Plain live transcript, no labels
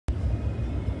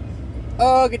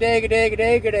Oh, good day, good day, good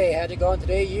day, good day. How's it going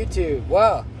today, YouTube?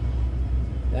 Well,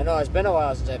 I know it's been a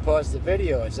while since I posted a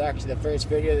video. It's actually the first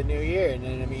video of the new year. And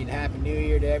then, I mean, Happy New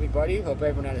Year to everybody. Hope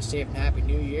everyone had a safe and Happy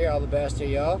New Year. All the best to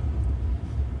y'all.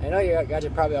 I know you guys are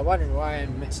probably wondering why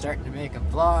I'm starting to make a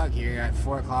vlog here at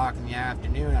 4 o'clock in the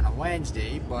afternoon on a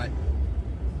Wednesday. But,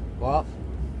 well,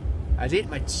 I was eating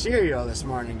my cereal this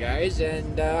morning, guys.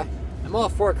 And I'm all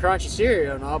for crunchy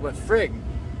cereal and all, but frig.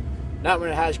 Not when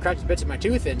it has crunchy bits of my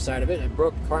tooth inside of it. I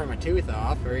broke a corner of my tooth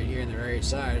off right here on the right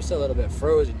side. It's still a little bit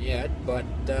frozen yet, but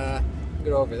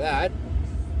get over that.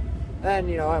 Then,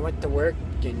 you know, I went to work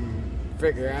and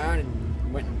frig around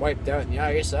and went and wiped out in the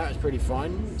ice. That was pretty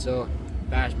fun. So,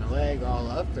 bashed my leg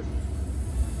all up for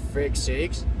frig's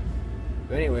sakes.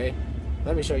 But anyway,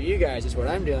 let me show you guys just what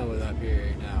I'm dealing with up here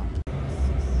right now.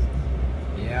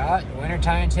 Yeah, winter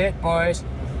time's hit, boys.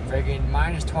 Friggin'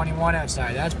 minus 21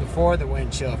 outside. That's before the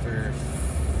wind chill, for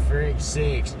frig's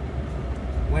sakes.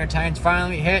 Winter time's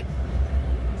finally hit.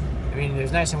 I mean, it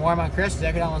was nice and warm on Christmas.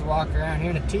 I could almost walk around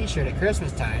here in a t-shirt at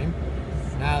Christmas time.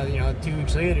 Now, you know, 2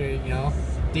 weeks later, you know,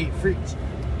 deep freeze.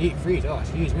 Deep freeze. Oh,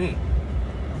 excuse me.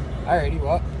 Alrighty,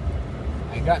 well,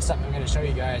 I got something I'm going to show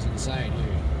you guys inside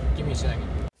here. Give me a second.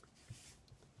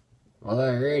 Well,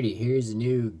 alrighty. Here's the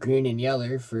new green and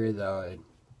yellow for the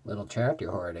little tractor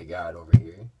hoard I got over here.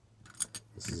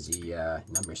 This is the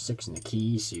number 6 in the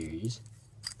key series.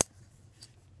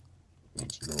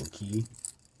 Fancy little key.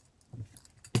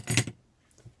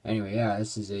 Anyway, yeah,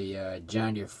 this is a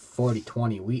John Deere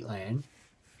 4020 Wheatland.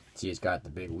 See, it's got the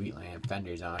big Wheatland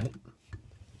fenders on it.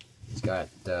 It's got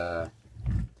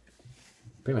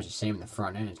pretty much the same in the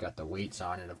front end. It's got the weights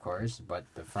on it, of course, but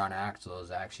the front axle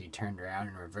is actually turned around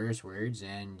in reverse wards,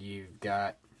 and you've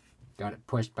got it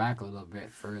pushed back a little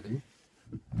bit further.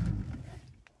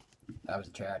 That was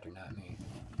the tractor, not me.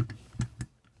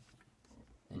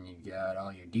 And you've got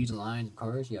all your diesel lines, of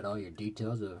course. You got all your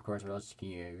details. Of course, what else can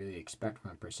you really expect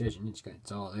from a Precision?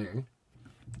 It's all there.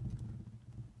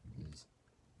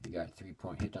 You got a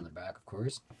 3-point hitch on the back, of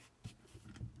course.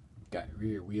 Got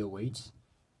rear wheel weights.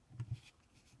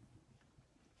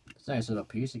 It's a nice little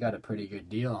piece. You got a pretty good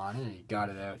deal on it. You got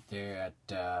it out there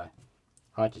at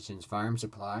Hutchison's Farm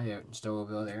Supply out in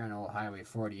Stouffville there on Old Highway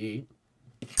 48.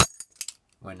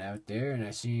 Went out there and I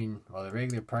seen, well, the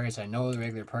regular price, I know the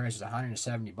regular price is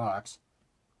 170 bucks.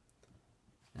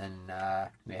 And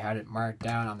they had it marked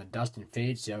down on the dust and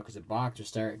fade sale because the box was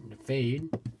starting to fade.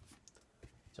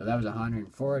 So that was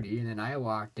 140, and then I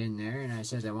walked in there and I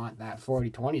said, I want that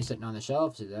 4020 sitting on the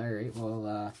shelf. I said, alright,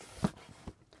 well,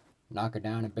 knock it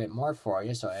down a bit more for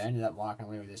you. So I ended up walking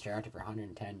away with this tractor for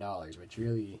 $110, which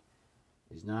really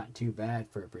is not too bad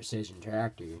for a Precision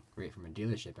tractor, right from a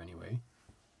dealership anyway.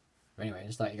 But anyway, I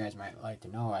just thought you guys might like to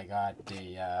know I got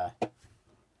a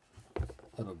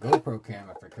little GoPro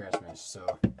camera for Christmas,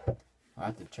 so I'll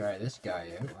have to try this guy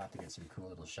out. I'll have to get some cool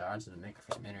little shots and make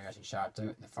some interesting shots out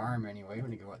in the farm anyway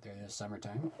when you go out there this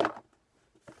summertime. So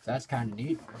that's kind of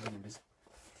neat. I just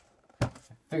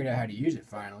figured out how to use it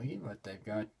finally, but they've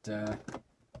got, I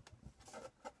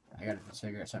gotta just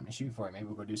figure out something to shoot for it. Maybe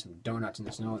we'll go do some donuts in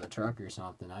the snow with a truck or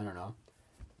something, I don't know.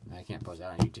 I can't post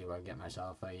that on YouTube. I'll get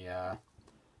myself a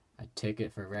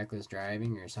ticket for reckless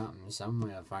driving or something. Some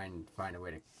way I'll find a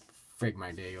way to frig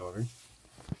my day over.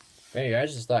 But anyway, I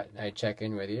just thought I'd check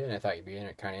in with you, and I thought you'd be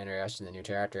kind of interested in the new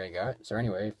tractor I got. So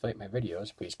anyway, if you like my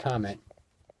videos, please comment,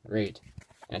 rate,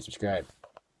 and subscribe.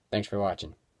 Thanks for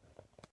watching.